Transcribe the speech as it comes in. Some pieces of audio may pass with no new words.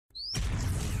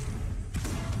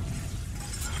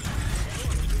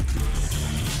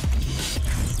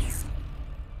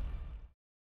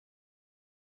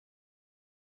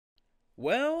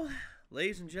Well,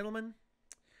 ladies and gentlemen,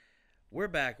 we're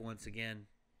back once again.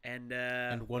 And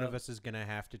one of us is going to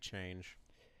have to change.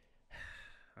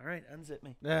 All right, unzip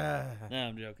me. No,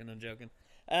 I'm joking.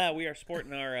 We are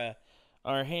sporting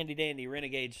our handy-dandy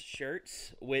Renegades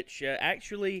shirts, which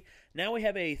actually, now we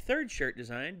have a third shirt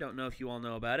design. Don't know if you all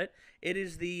know about it. It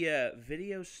is the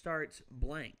Video Starts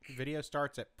Blank. Video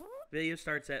starts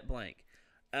at blank.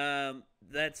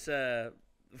 That's,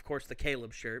 of course, the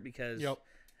Caleb shirt because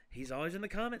he's always in the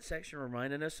comment section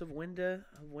reminding us of when to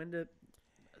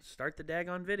start the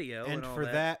daggone video. And all for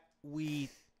that we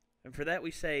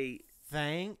say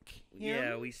thank him.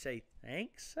 Yeah, we say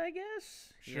thanks, I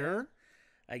guess. Sure.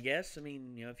 Yeah. I guess. I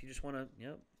mean, if you just want to,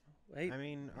 hey. I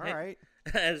mean, all right.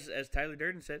 As Tyler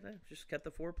Durden said, just cut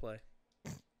the foreplay.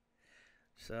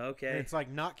 So, okay. And it's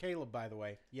like, not Caleb, by the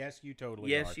way. Yes, you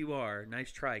totally are. Yes, you are.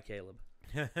 Nice try, Caleb.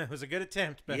 It was a good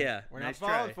attempt, but we're nice not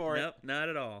falling for it. Nope, not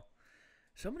at all.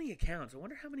 So many accounts. I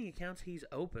wonder how many accounts he's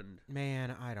opened.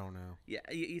 Man, I don't know. Yeah,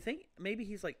 you think maybe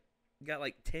he's got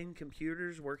 10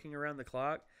 computers working around the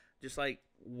clock, just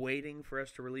waiting for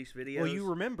us to release videos? Well, you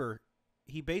remember,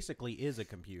 he basically is a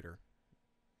computer.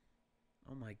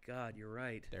 Oh my God, you're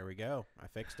right. There we go. I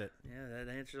fixed it. Yeah,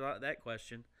 that answers that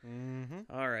question.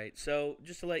 Mm-hmm. All right, so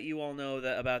just to let you all know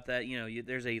about that,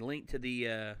 there's a link to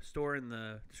the store in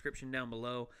the description down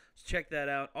below. So check that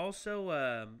out.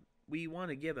 Also, we want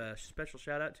to give a special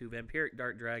shout out to Vampiric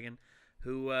Dark Dragon,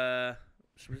 who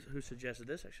suggested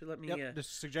this. Actually, let me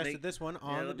just suggested this one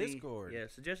on the Discord. Yeah,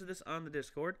 suggested this on the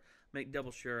Discord. Make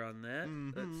double sure on that.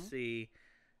 Mm-hmm. Let's see.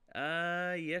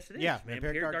 Yes, it is. Yeah,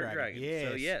 Vampiric Dark Dragon. Yes.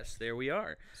 So yes, there we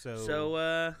are.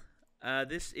 So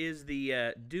this is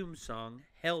the Doom song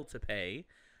 "Hell to Pay"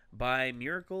 by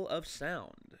Miracle of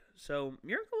Sound. So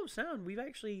Miracle of Sound, we've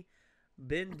actually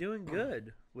been doing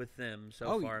good with them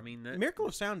so far. I mean, Miracle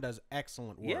of Sound does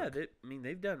excellent work. Yeah,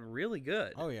 they've done really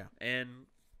good. Oh yeah, and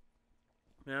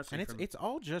it's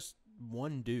all just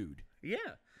one dude. Yeah,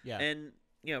 yeah, and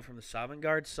from the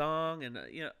Sovngarde song and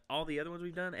all the other ones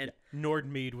we've done, and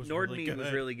Nordmead was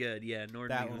really good. Yeah, Nordmead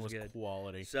that one was good.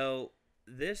 Quality. So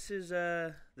this is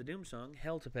the Doom song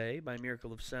 "Hell to Pay" by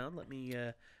Miracle of Sound. Let me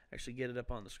actually get it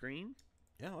up on the screen.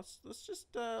 Yeah, let's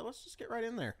just get right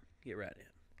in there. Get right in.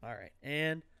 All right,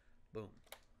 and boom.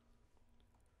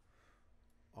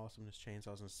 Awesomeness,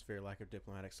 chainsaws, and severe lack of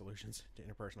diplomatic solutions to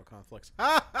interpersonal conflicts.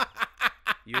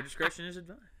 Your discretion is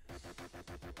advised.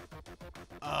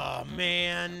 Oh,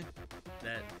 man.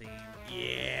 That theme.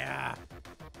 Yeah.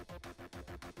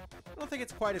 I don't think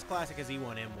it's quite as classic as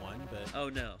E1M1, but... Oh,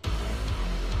 no.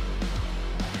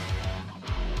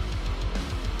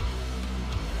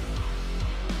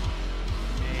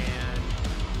 Man.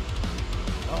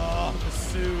 Oh, the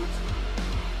suit.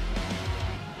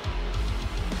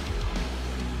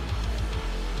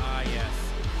 Ah, yes.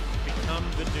 Become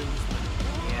the Doomsman.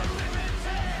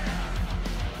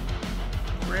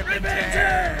 Rip and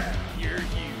tear. You're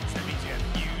huge. That means you have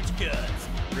huge guts.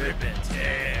 Rip and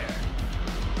tear.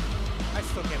 I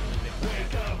still can't believe it.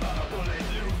 Wake up, a bullet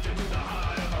loose into the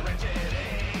heart of a wretched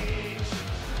age.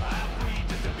 I'm free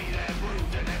just to be that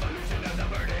bruised and evolution of the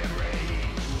burning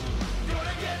rage.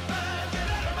 Gonna get mine, get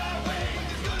out of my way.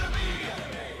 It's gonna be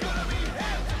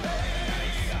hell to pay.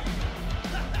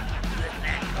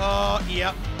 Oh,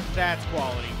 yep. That's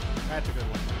quality. That's a good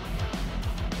one.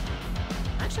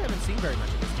 I actually haven't seen very much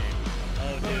of this game.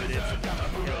 Oh, dude, it's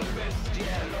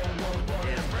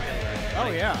oh,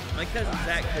 yeah. My cousin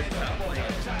Zach couldn't stop playing.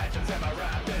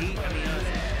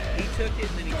 He took it,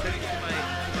 and then he took it to my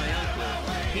uncle.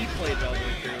 He played it all the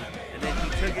way through, and then he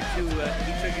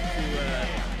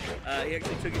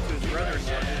actually took it to his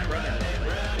brother-in-law. His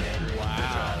brother-in-law.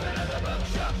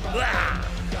 Wow.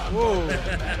 Whoa.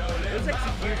 Those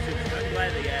executions, I'm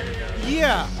glad they added those.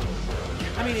 Yeah.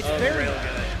 I mean, it's very real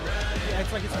good. Yeah,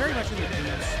 it's very much in the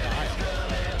Doom style.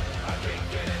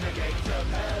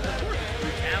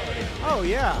 Brutality. Oh,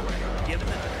 yeah. Given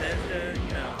the Bethesda,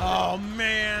 Oh,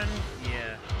 man.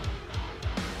 Yeah.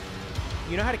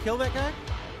 You know how to kill that guy?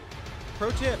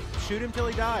 Pro tip, shoot him till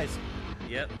he dies.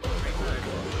 Yep. Yep.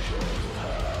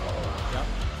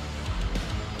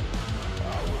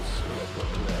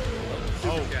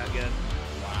 Super shotgun.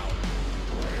 Wow.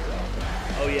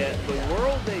 Oh, yeah. The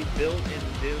world they built in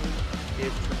Doom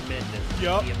is tremendous.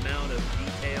 Yep. The amount of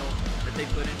detail that they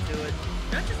put into it.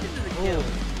 Not just into the kills.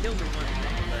 Kills are one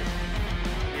thing, but,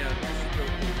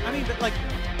 I mean, but,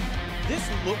 this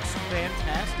looks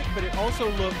fantastic, but it also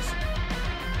looks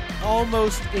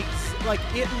almost, it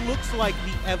looks like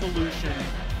the evolution,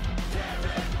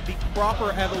 the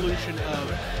proper evolution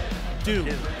of Doom.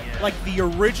 Yeah. Like the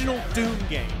original Doom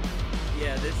game.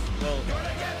 Yeah, I was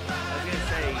going to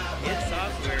say, id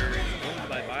Software is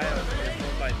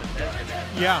by Bethesda.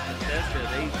 Yeah.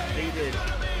 Bethesda, they did,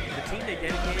 the team they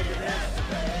dedicated to this,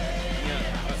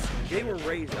 they were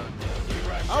raised on this.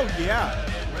 Oh, yeah.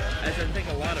 As I think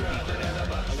a lot of people were.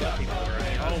 I mean,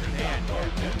 Oh, man.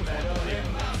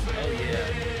 oh, yeah.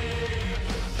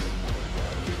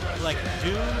 Like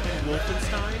Doom and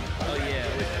Wolfenstein. Oh, yeah.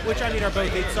 Which, I mean, are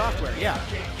both id Software. Yeah.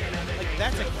 Like,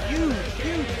 that's a huge,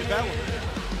 huge development.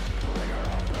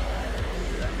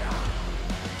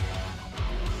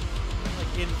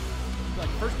 Like, in, like,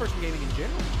 first-person gaming in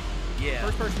general. Yeah.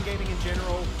 First-person gaming in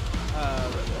general.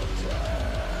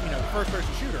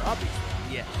 First-person shooter, obviously.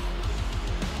 Yeah.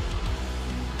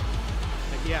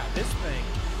 But yeah, this thing.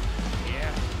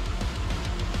 Yeah.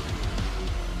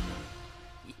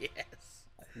 Yes.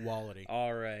 Quality.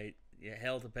 All right. Yeah,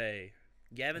 hell to pay.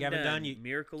 Gavin Dunn, you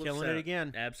Miracle of killing Sound. it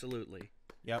again. Absolutely.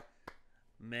 Yep.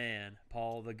 Man,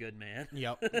 Paul the good man.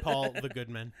 Yep. Paul the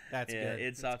Goodman. That's yeah, good.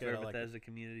 id Software Bethesda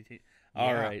community team. Yeah.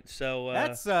 All right. So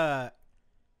that's that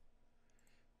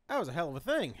was a hell of a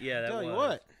thing. Yeah, that Tell was. you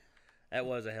what. That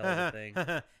was a hell of a thing.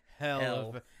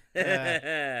 hell of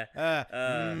Yeah.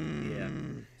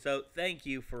 So thank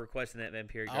you for requesting that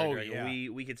Vampiric Dark Dragon. Yeah.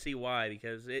 We could see why,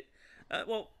 because it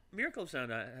Miracle of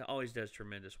Sound always does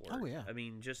tremendous work. Oh yeah. I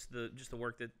mean, just the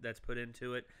work that's put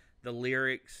into it, the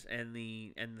lyrics and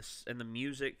the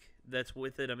music that's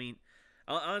with it. I mean,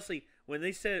 honestly, when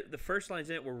they said the first lines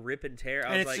in it were "rip and tear,"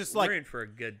 I was like, we're in for a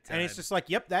good time. And it's just like,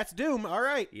 yep, that's Doom. All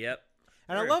right. Yep.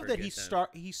 And I love that he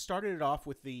started it off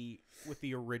with the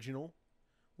original,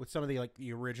 with some of the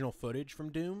original footage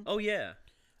from Doom. Oh yeah.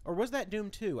 Or was that Doom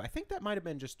 2? I think that might have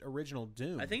been just original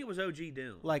Doom. I think it was OG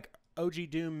Doom. Like OG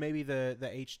Doom, maybe the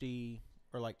HD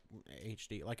or like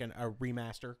HD, like a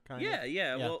remaster kind of.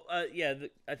 Yeah. Well, I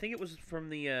think it was from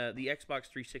the Xbox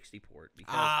 360 port.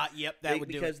 Yep, that would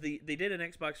do it. Because they did an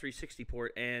Xbox 360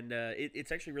 port, and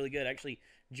it's actually really good. Actually,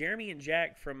 Jeremy and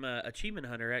Jack from Achievement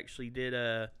Hunter actually did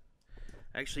a.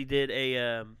 Sorry,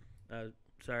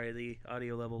 the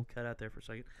audio level cut out there for a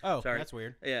second. Oh, sorry. That's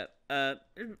weird. Yeah.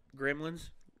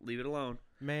 Gremlins, leave it alone.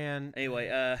 Man.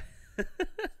 Anyway,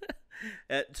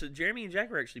 so Jeremy and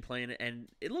Jack were actually playing it, and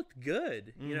it looked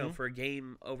good, you know, for a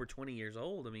game over 20 years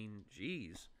old. I mean,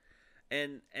 geez.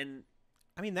 And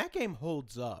I mean, that game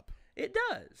holds up. It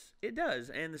does,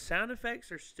 and the sound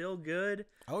effects are still good.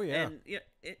 Oh yeah. And it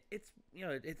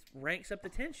ranks up the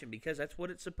tension because that's what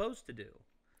it's supposed to do.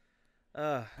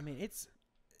 I mean, it's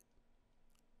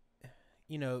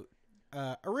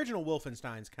original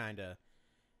Wolfenstein's kind of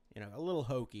a little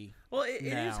hokey. Well, it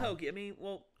is hokey. I mean,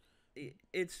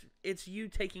 it's you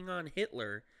taking on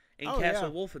Hitler in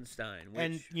Castle Wolfenstein,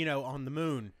 which, and on the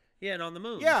moon. Yeah, and on the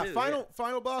moon. Yeah, too,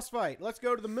 final boss fight. Let's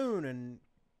go to the moon and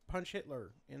punch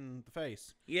Hitler in the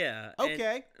face. Yeah.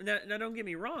 Okay. Now, don't get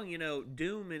me wrong.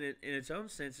 Doom in its own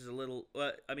sense is a little.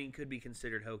 Could be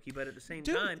considered hokey, but at the same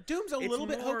time, Doom's a little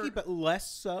bit hokey, but less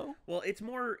so. Well, it's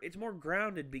more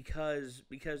grounded because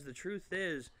the truth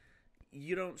is,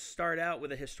 you don't start out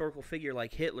with a historical figure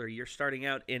like Hitler. You're starting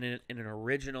out in an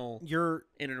original. You're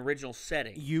in an original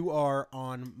setting. You are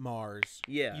on Mars.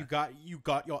 Yeah. You got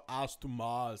your ass to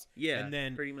Mars. Yeah. And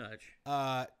then pretty much.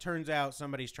 Turns out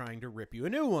somebody's trying to rip you a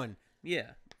new one.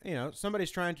 Yeah.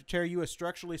 Somebody's trying to tear you a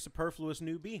structurally superfluous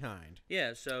new behind.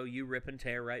 Yeah. So you rip and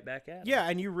tear right back at 'em. Yeah,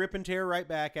 and you rip and tear right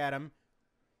back at him,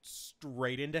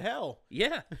 straight into hell.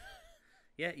 Yeah.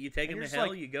 Yeah, you take them to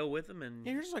hell, you go with them, and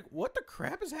you're just like, what the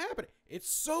crap is happening?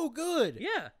 It's so good.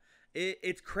 Yeah,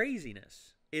 it's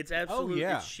craziness. It's absolute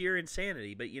it's sheer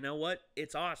insanity. But you know what?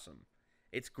 It's awesome.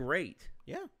 It's great.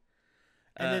 Yeah.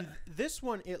 And then this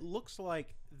one, it looks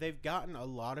like they've gotten a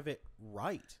lot of it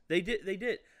right. They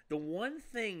did. The one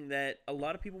thing that a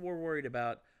lot of people were worried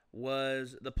about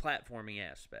was the platforming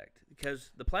aspect.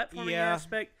 Because the platforming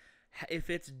aspect, if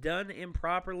it's done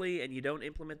improperly and you don't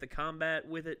implement the combat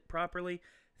with it properly,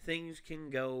 things can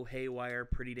go haywire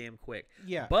pretty damn quick.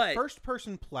 Yeah, but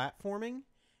first-person platforming,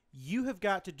 you have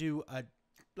got to do a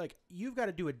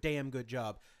damn good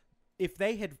job. If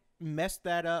they had messed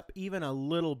that up even a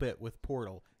little bit with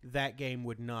Portal, that game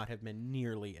would not have been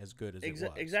nearly as good as it was.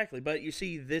 Exactly, but you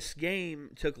see, this game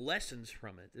took lessons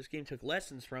from it.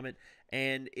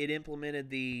 And it implemented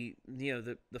the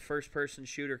first-person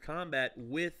shooter combat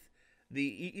with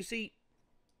you see,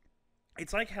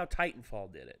 it's like how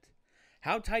Titanfall did it.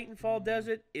 How Titanfall does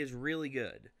it is really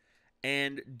good.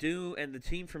 And Doom and the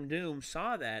team from Doom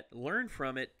saw that, learned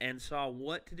from it, and saw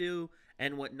what to do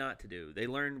and what not to do. They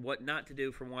learned what not to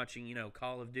do from watching,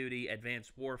 Call of Duty,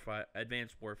 Advanced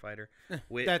Warfighter.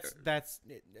 That's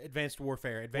Advanced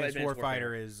Warfare. Advanced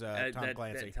Warfighter is Tom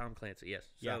Clancy. Tom Clancy, yes.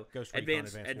 Yeah, So Ghost Recon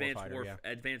Advanced Warfighter.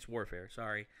 Advanced Warfare.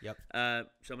 Sorry. Yep.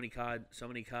 So many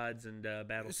CODs and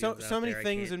battlefields. So many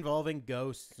things involving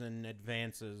ghosts and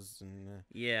advances and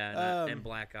and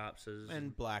Black Opses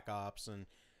and Black Ops and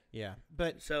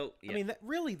but so I mean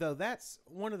really though that's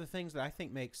one of the things that I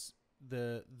think makes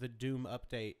the Doom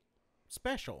update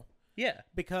special. Yeah,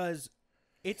 because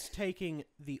it's taking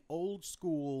the old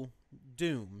school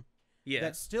Doom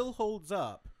that still holds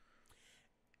up,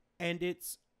 and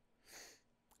it's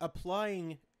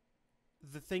applying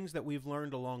the things that we've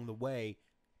learned along the way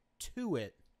to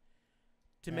it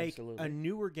to make a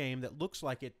newer game that looks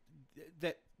like it,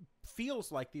 that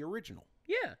feels like the original.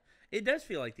 Yeah, it does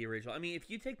feel like the original. I mean, if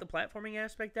you take the platforming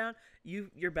aspect down,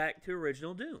 you're back to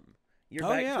original Doom. You're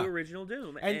back to original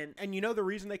Doom. And you know the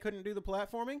reason they couldn't do the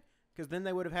platforming? Because then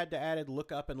they would have had to add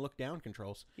look up and look down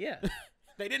controls. Yeah.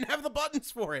 They didn't have the buttons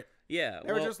for it. Yeah.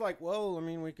 They were just like, well, I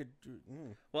mean, we could do...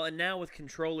 Well, and now with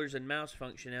controllers and mouse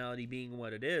functionality being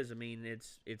what it is, I mean,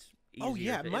 it's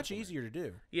easier to much implement. easier to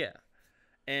do. Yeah.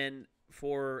 And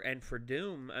for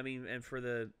Doom, I mean,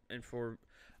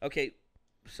 okay,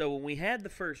 so when we had the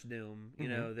first Doom,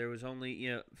 there was only,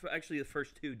 actually the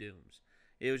first two Dooms.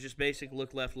 It was just basic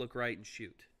look left, look right, and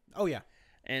shoot. Oh, yeah.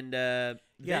 And,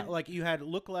 like you had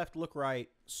look left, look right,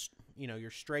 your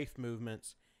strafe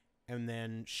movements, and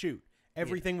then shoot.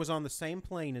 Everything was on the same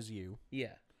plane as you.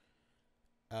 Yeah.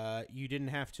 You didn't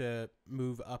have to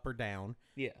move up or down.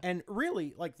 Yeah. And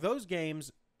really, like, those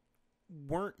games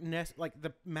weren't like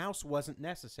the mouse wasn't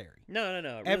necessary. No. It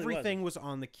really Everything was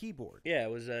on the keyboard. Yeah,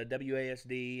 it was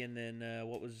WASD, and then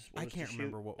what was I can't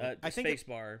remember what was, I think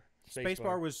spacebar.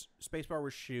 Spacebar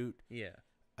was shoot. Yeah.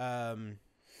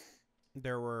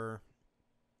 There were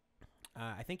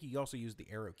I think you also used the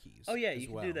arrow keys. Oh yeah, you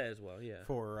can do that as well. Yeah.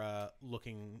 For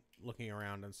looking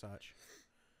around and such.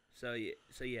 So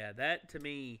yeah, that to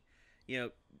me,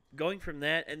 going from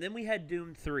that, and then we had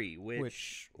Doom 3,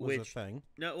 which was a thing.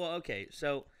 No, well, okay.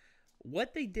 So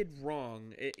what they did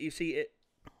wrong,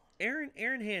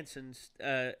 Aaron Hansen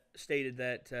stated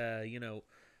that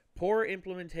poor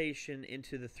implementation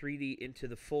into the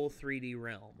full 3D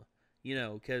realm.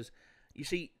 Because you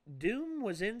see, Doom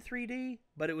was in 3D,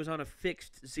 but it was on a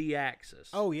fixed Z-axis.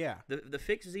 Oh yeah, the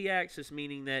fixed Z-axis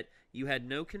meaning that you had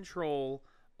no control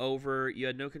over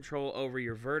your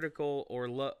vertical or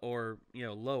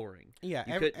lowering. Yeah,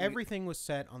 everything was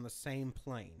set on the same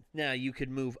plane. Now you could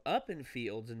move up in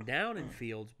fields and down in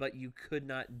fields, but you could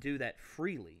not do that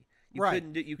freely. You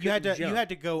couldn't jump. You had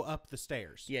to go up the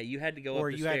stairs. Yeah, you had to go up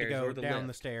the stairs, or you had to go the down lift.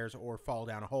 the stairs, or fall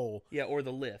down a hole. Yeah, or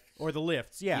the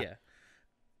lifts. Yeah.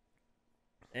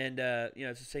 And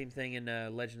it's the same thing in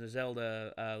Legend of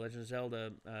Zelda.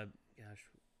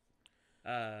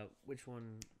 Which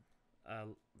one?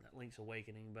 Not Link's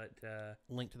Awakening, but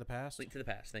Link to the Past. Link to the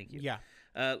Past. Thank you. Yeah.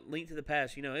 Link to the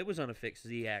Past. It was on a fixed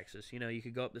Z-axis. You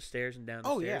could go up the stairs and down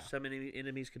the stairs. Yeah. Some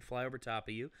enemies could fly over top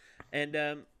of you, and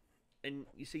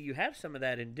you see, you have some of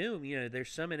that in Doom.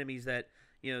 There's some enemies that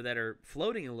that are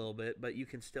floating a little bit, but you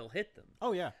can still hit them.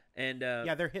 Oh yeah. And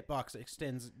their hitbox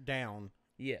extends down.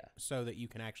 Yeah. So that you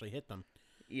can actually hit them.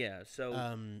 Yeah.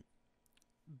 So.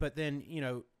 But then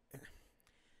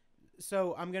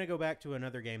so I'm gonna go back to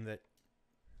another game that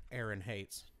Aaron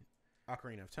hates,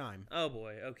 Ocarina of Time. Oh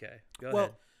boy. Okay. Go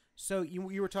ahead. So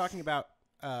you were talking about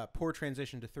poor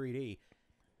transition to 3D.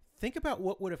 Think about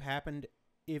what would have happened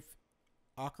if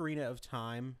Ocarina of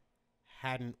Time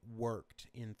hadn't worked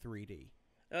in 3D.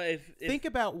 Think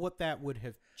about what that would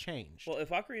have changed. Well, if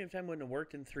Ocarina of Time wouldn't have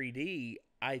worked in 3D,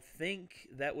 I think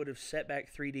that would have set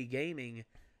back 3D gaming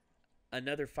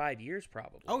another 5 years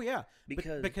probably. Oh, yeah.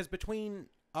 Because between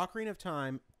Ocarina of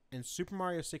Time and Super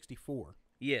Mario 64...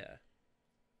 Yeah.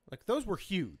 Like, those were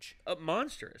huge.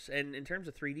 Monstrous. And in terms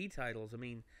of 3D titles, I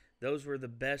mean, those were the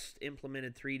best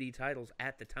implemented 3D titles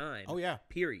at the time. Oh, yeah.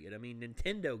 Period. I mean,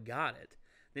 Nintendo got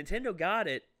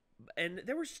it. And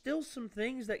there were still some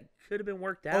things that could have been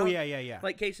worked out. Oh, yeah.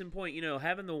 Like, case in point,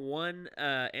 having the one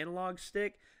analog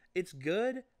stick, it's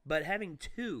good, but having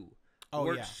two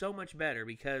works so much better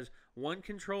because one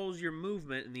controls your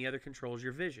movement and the other controls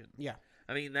your vision. Yeah.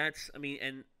 And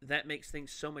that makes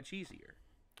things so much easier.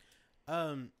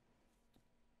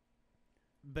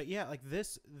 But yeah, like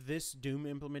this Doom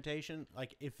implementation,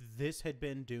 like if this had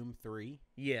been Doom 3.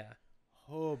 Yeah.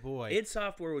 Oh boy. Id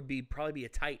Software would probably be a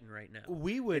titan right now.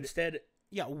 We would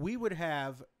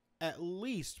have at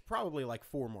least probably like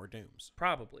 4 more Dooms.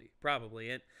 Probably.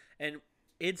 And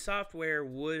id Software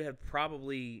would have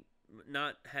probably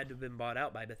not had to have been bought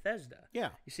out by Bethesda. Yeah.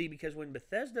 You see, because when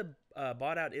Bethesda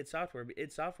bought out id Software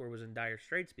was in dire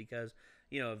straits because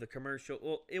the commercial.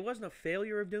 Well, it wasn't a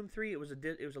failure of Doom 3. It was a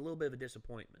little bit of a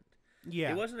disappointment.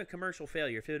 Yeah. It wasn't a commercial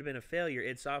failure. If it would have been a failure,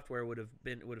 id Software would have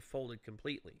folded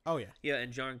completely. Oh yeah. Yeah,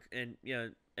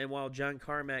 and while John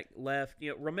Carmack left,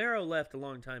 Romero left a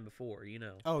long time before,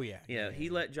 Oh yeah. Yeah,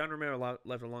 John Romero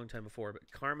left a long time before,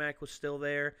 but Carmack was still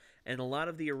there, and a lot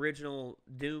of the original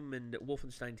Doom and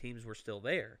Wolfenstein teams were still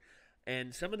there,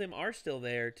 and some of them are still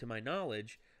there to my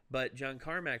knowledge. But John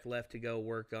Carmack left to go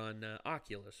work on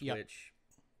Oculus, which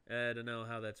I don't know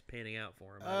how that's panning out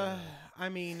for him. I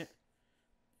mean,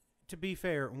 to be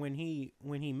fair, when he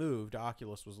moved,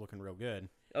 Oculus was looking real good.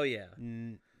 Oh yeah.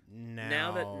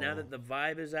 Now that the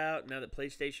Vive is out, now that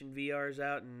PlayStation VR is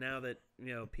out, and now that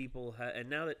people and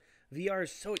now that VR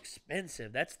is so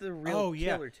expensive, that's the real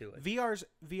killer to it.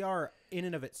 VR in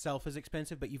and of itself is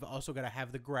expensive, but you've also got to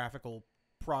have the graphical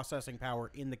processing power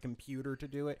in the computer to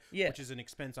do it, which is an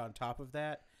expense on top of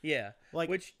that. Yeah,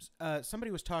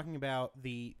 somebody was talking about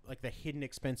the hidden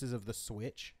expenses of the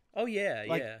Switch. Oh yeah,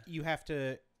 yeah. You have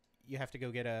to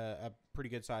go get a pretty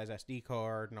good size SD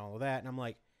card and all of that, and I'm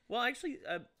like. Well, actually,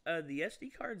 the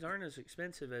SD cards aren't as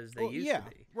expensive as they used to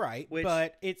be. Right,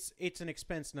 but it's an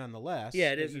expense nonetheless.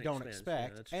 Yeah, it is. You don't expect.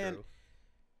 Yeah, that's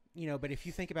true. But if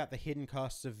you think about the hidden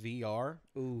costs of VR,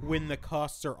 Ooh. when the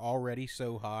costs are already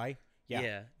so high,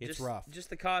 it's rough. Just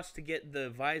the cost to get the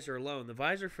visor alone. The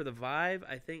visor for the Vive,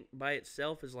 I think by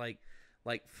itself is like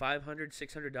 $500,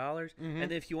 $600,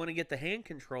 and if you want to get the hand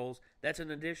controls, that's an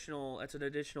additional $100,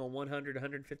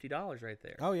 $150 right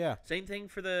there. Oh yeah. Same thing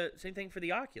for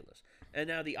the Oculus. And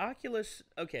now the Oculus,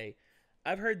 okay,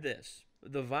 I've heard this.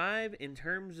 The Vive, in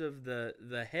terms of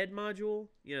the head module,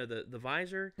 the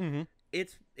visor,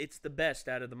 it's the best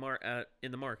out of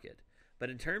in the market.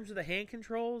 But in terms of the hand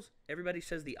controls, everybody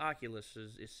says the Oculus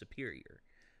is superior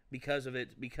because of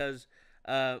it because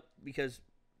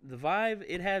the Vive,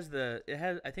 it has the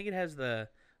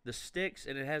sticks,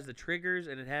 and it has the triggers,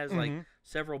 and it has like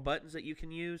several buttons that you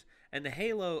can use, and the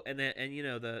Halo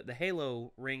the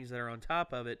Halo rings that are on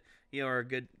top of it, are a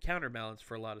good counterbalance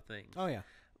for a lot of things. Oh yeah.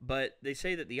 But they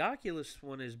say that the Oculus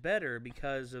one is better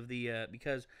because of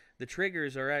because the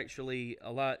triggers are actually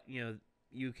a lot, the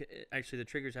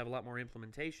triggers have a lot more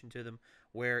implementation to them,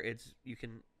 where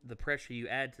the pressure you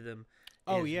add to them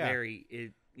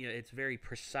is it's very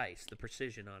precise. The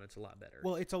precision on it's a lot better.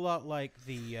 Well, it's a lot like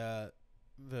the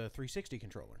 360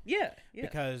 controller. Yeah.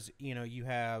 Because you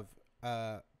have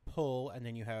pull, and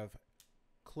then you have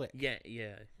click.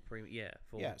 Yeah.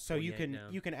 So you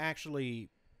can actually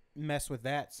mess with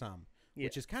that some,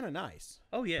 which is kind of nice.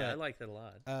 Oh yeah, I like that a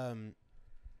lot.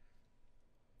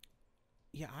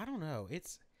 Yeah, I don't know.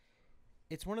 It's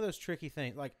one of those tricky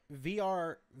things. Like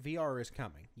VR is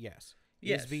coming. Yes.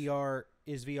 Yes.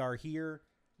 Is VR here?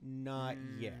 Not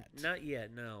yet. Not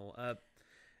yet. No.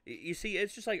 You see,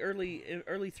 it's just like early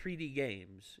 3D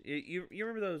games. You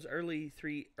remember those early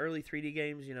 3D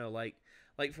games?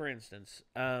 Like for instance,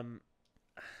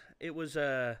 it was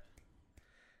I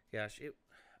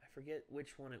forget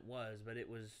which one it was, but it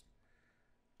was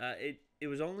it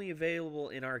was only available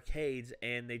in arcades,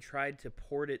 and they tried to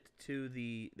port it to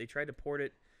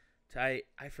I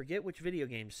forget which video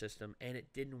game system, and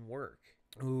it didn't work.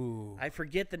 Ooh. I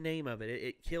forget the name of it.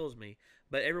 It kills me.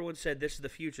 But everyone said this is the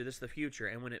future,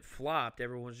 and when it flopped,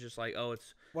 everyone was just like, "Oh,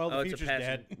 it's future's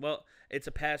dead." Well, it's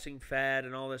a passing fad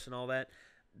and all this and all that.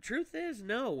 Truth is,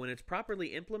 no. When it's properly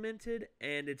implemented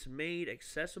and it's made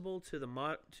accessible to the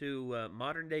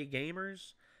modern day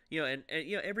gamers, and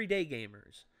everyday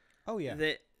gamers. Oh yeah.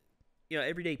 That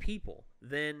everyday people,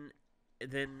 then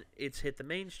it's hit the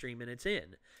mainstream and it's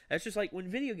in. That's just like when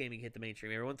video gaming hit the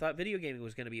mainstream. Everyone thought video gaming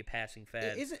was going to be a passing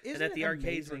fad, and that the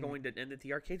arcades were going to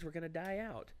die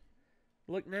out.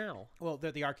 Look now. Well,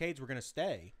 that the arcades were going to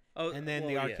stay. Oh, and then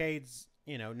the arcades,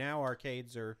 now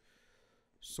arcades are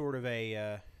sort of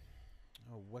a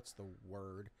what's the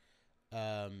word?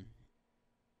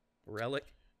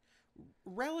 Relic.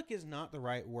 Relic is not the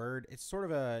right word. It's sort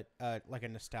of a like a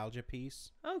nostalgia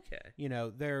piece. Okay.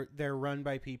 They're run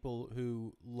by people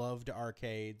who loved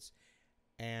arcades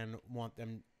and want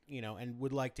them, and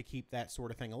would like to keep that sort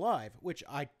of thing alive, which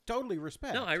I totally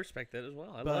respect. No, I respect that as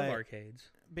well. I love arcades.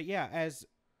 But yeah, as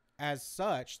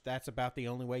such, that's about the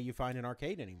only way you find an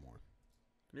arcade anymore.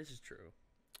 This is true.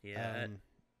 Yeah.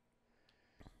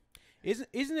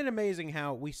 Isn't it amazing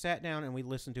how we sat down and we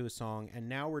listened to a song, and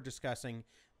now we're discussing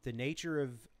the nature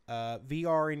of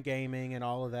VR in gaming and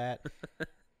all of that.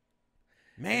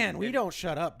 Man, we don't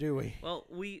shut up, do we? Well,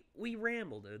 we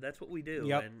ramble, dude. That's what we do.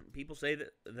 Yep. And people say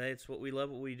that that's what we love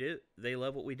what we do. They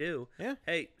love what we do. Yeah.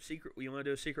 Hey, secret. You want to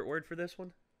do a secret word for this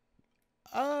one?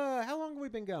 How long have we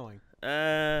been going?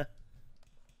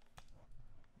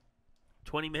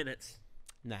 20 minutes.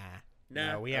 Nah.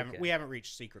 No, we haven't. Okay. We haven't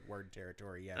reached secret word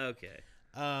territory yet. Okay.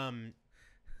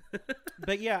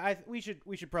 But yeah, we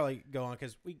should probably go on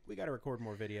because we got to record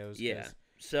more videos. Yeah.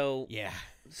 So yeah.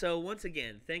 So once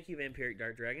again, thank you, Vampiric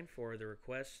Dark Dragon, for the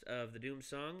request of the Doom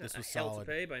song. This was Hell solid.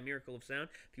 to Pay by Miracle of Sound.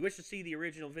 If you wish to see the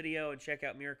original video and check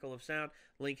out Miracle of Sound,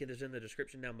 link is in the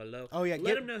description down below. Oh yeah,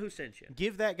 let him know who sent you.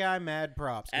 Give that guy mad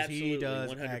props because he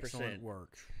does 100%. excellent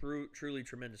work. Truly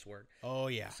tremendous work. Oh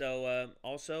yeah. So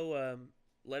also.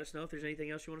 Let us know if there's anything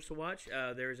else you want us to watch.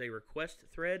 There is a request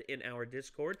thread in our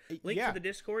Discord. Link to the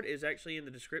Discord is actually in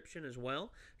the description as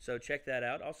well, so check that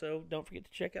out. Also, don't forget to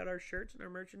check out our shirts and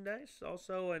our merchandise,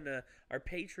 also, and our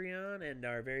Patreon and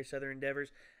our various other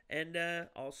endeavors. And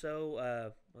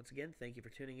also, once again, thank you for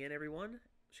tuning in, everyone.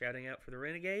 Shouting out for the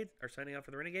Renegades, or signing out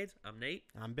for the Renegades, I'm Nate.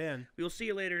 I'm Ben. We will see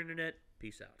you later, Internet.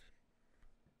 Peace out.